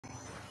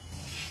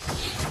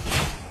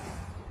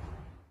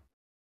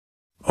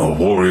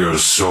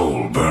warrior's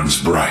soul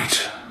burns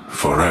bright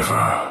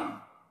forever.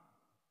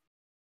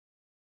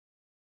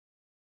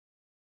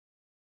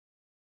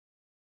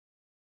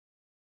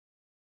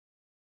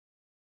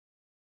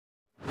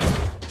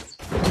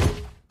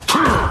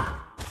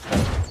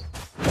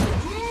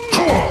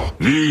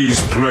 These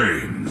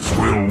plains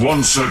will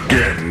once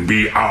again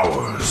be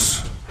ours.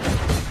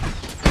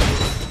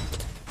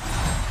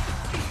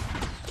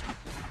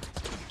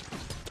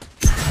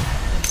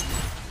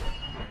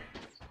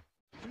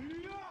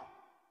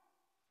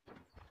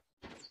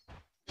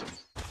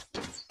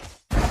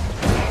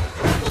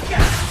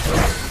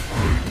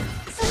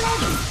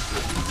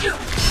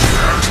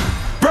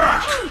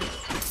 Back!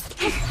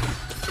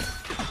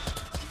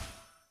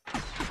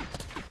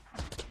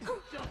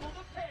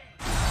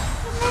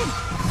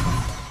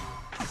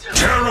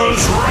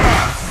 Terra's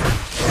wrath!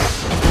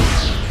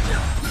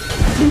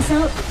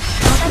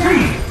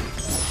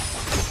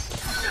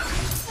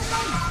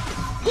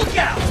 Look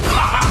out!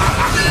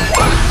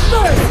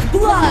 First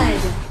blood!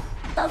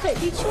 Tao phải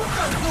đi trước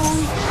rồi.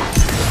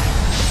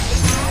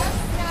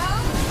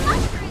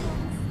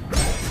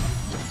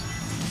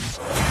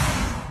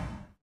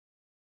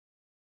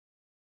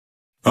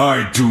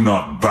 I do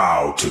not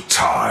bow to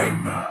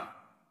time.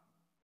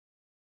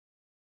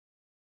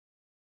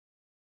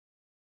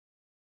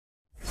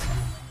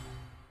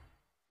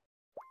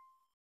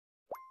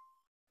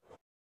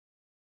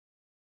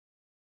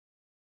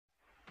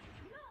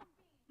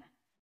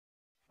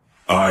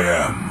 I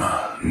am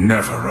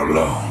never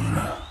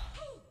alone.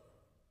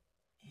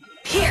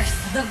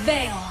 Pierce the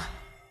veil!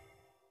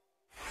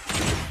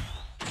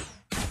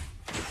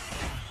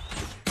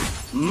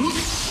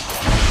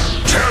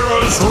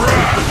 Terra's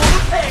wrath!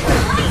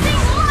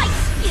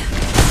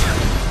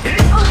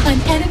 An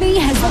enemy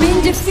has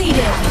been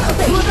defeated!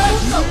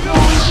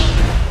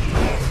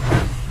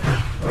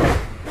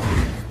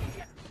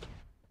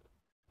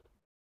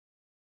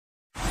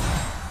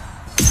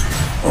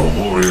 A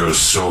warrior's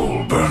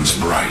soul burns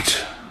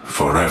bright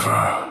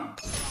forever.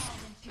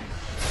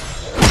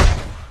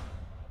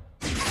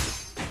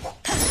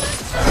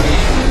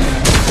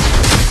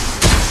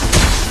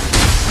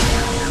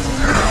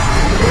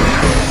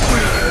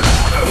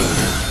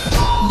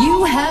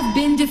 You have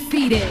been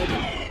defeated!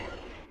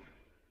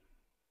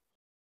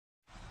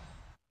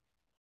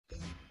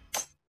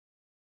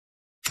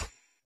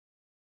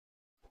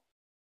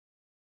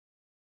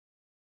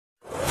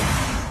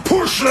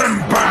 Push them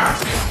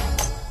back!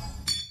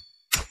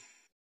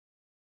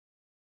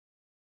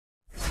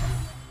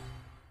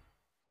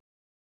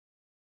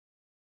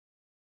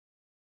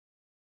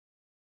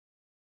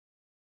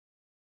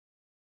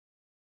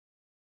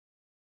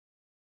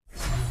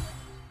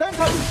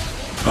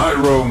 I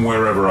roam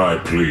wherever I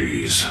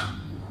please.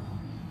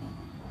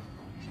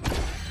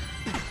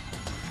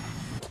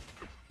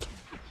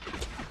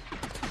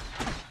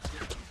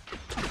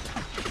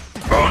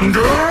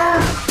 Under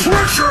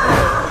pressure!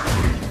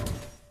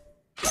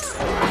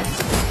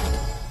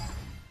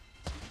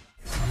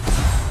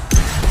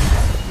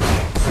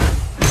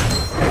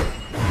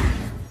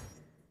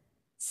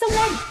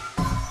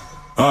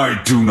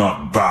 I do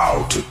not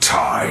bow to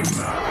time.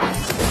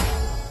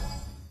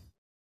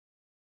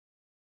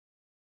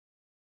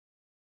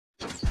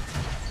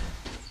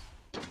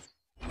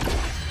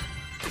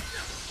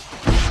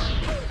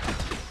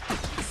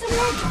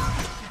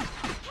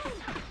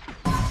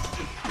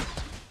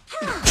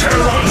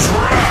 Terra's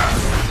wrath!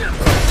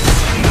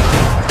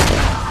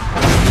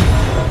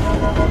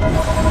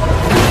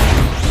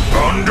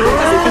 Under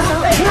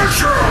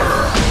pressure!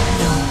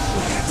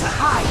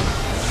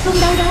 Không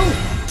đâu đâu!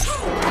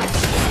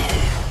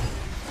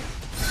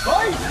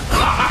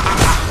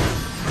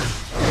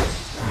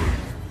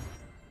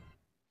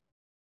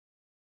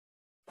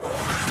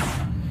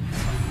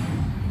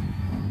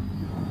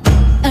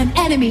 An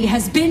enemy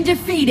has been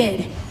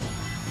defeated!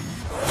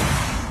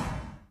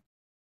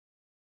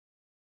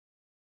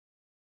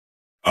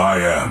 I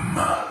am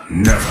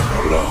never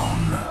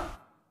alone.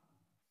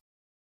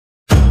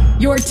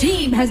 Your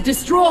team has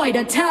destroyed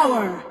a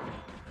tower!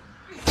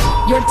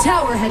 Your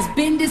tower has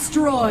been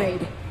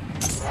destroyed!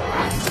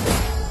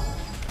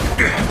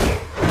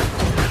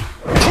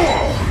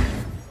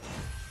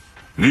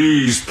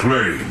 These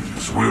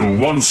plains will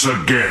once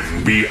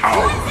again be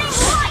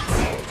ours.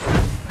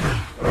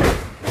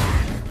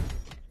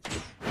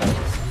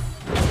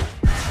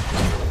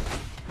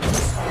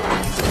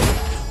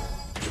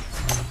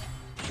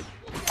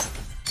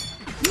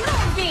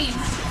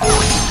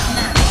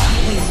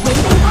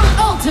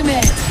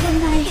 Ultimate! Lần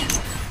này,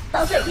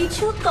 tao phải đi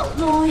trước cậu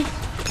rồi.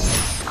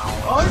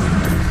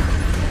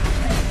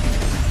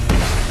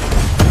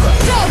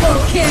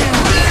 Double kill!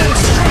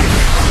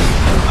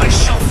 I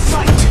shall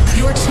fight!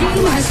 Your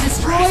team has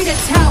destroyed a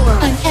tower.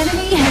 An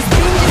enemy has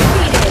been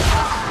defeated.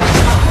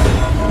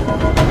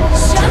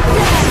 Shut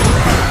down!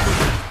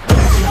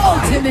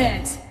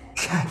 Ultimate!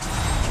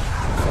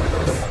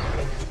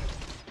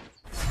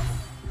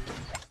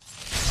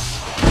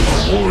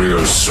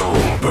 Warrior's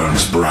soul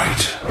burns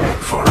bright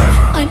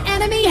forever. An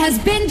enemy has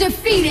been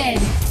defeated!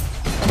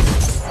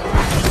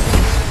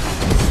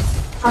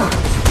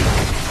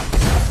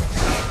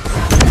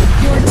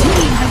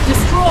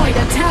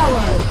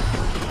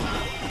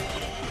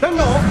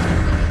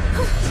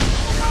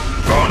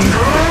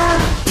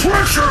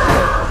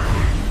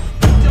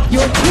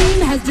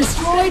 has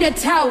destroyed a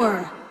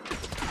tower.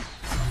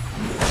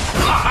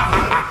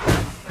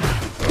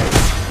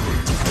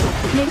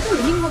 Nếm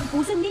thử linh hồn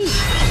cú dưng đi.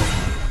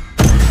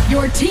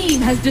 Your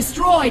team has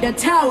destroyed a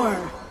tower.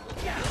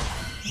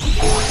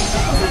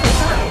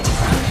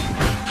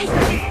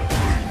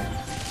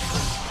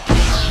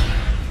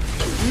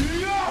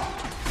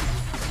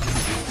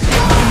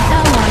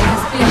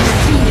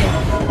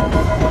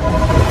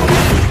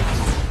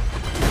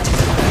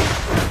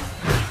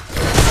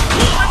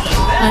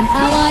 An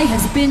ally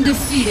has been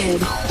defeated.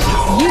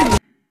 You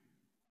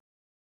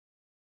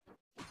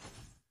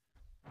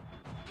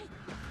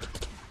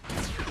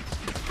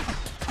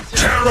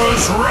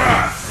Terra's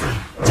wrath!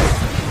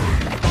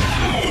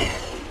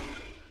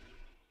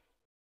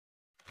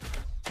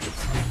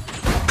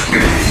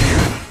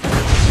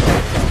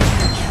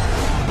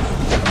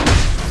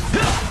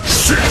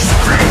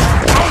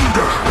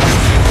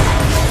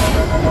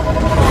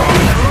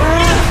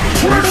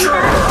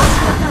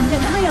 Cảm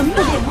nhận hơi ấm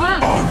của biển hoa.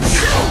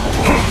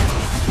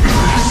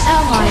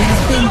 ally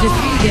has been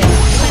defeated.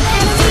 An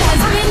enemy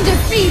has been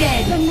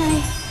defeated. Lần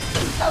này,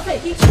 tao phải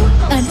đi trước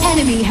cậu. An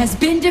enemy has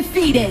been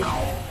defeated.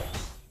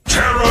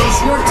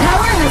 Terra's Your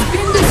tower has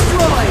been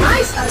destroyed.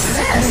 Nice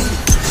assist.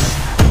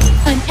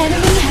 An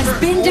enemy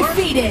has been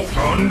defeated.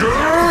 thunder!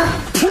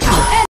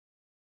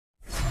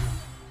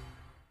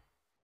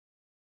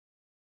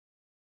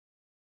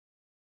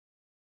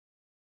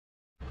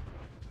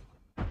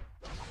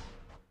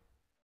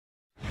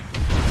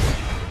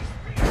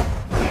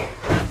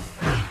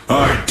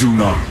 I do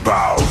not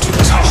bow to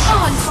time.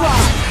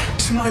 Onslaught.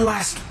 To my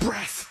last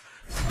breath.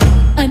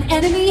 An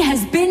enemy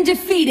has been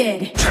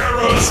defeated.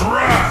 Terra's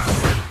wrath!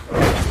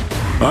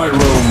 I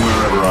roam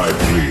wherever I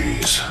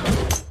please.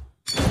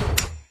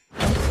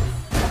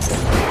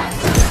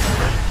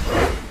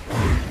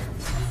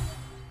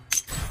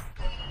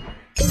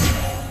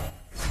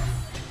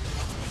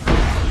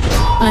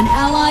 An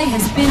ally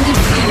has been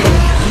defeated.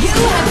 You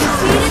have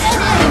defeated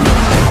an enemy.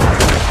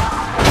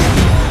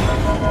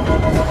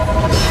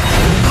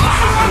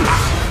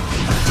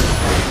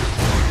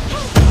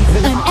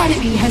 An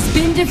enemy has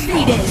been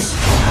defeated.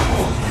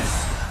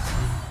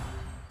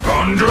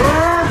 Under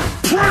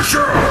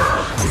pressure!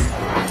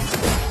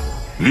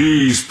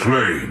 These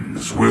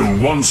plains will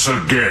once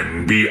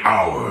again be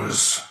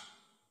ours.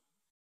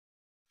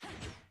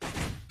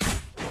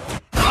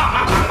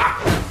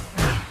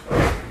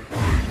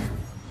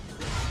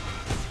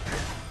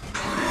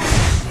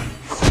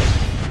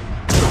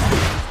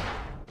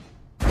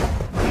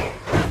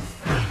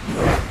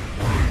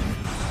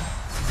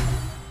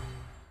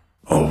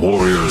 A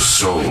warrior's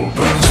soul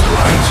burns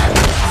bright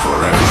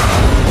forever.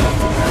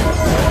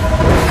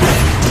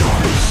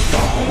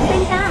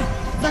 Tay ra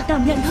và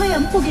cảm nhận hơi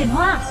ấm của biển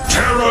hoa.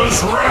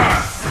 Terra's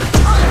wrath!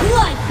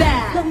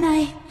 Bloodbath. Lần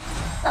này,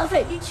 tao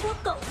phải đi trước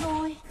cậu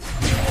rồi.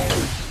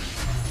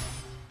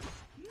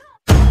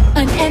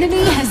 An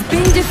enemy has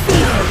been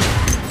defeated.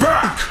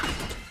 Back!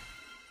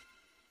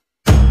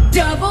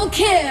 Double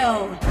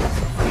kill.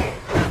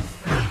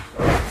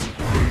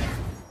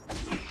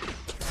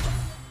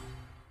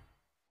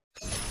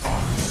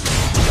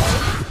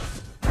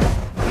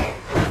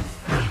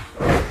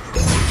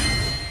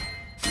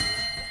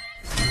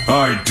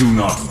 I do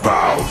not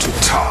bow to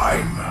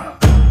time.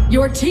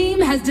 Your team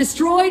has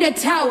destroyed a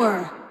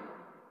tower.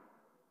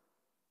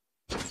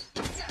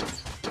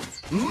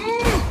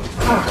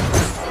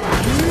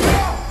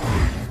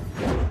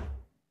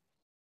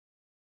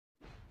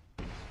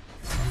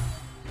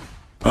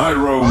 I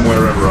roam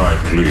wherever I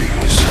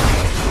please.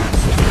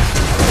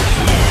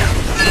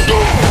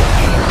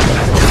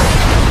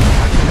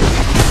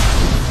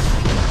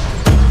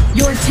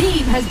 Your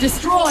team has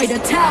destroyed a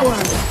tower.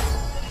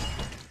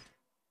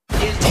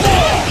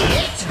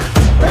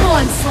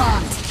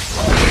 Onslaught.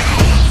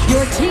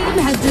 Your team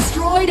has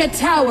destroyed a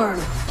tower.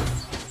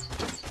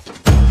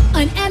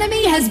 An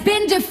enemy has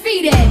been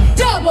defeated.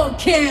 Double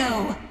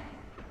kill.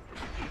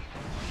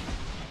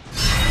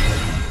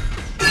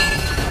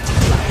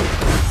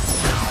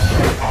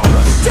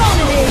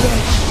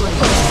 Dominating.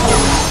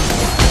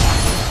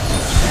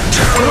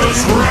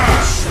 Terra's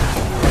wrath!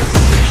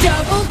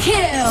 Double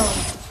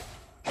kill.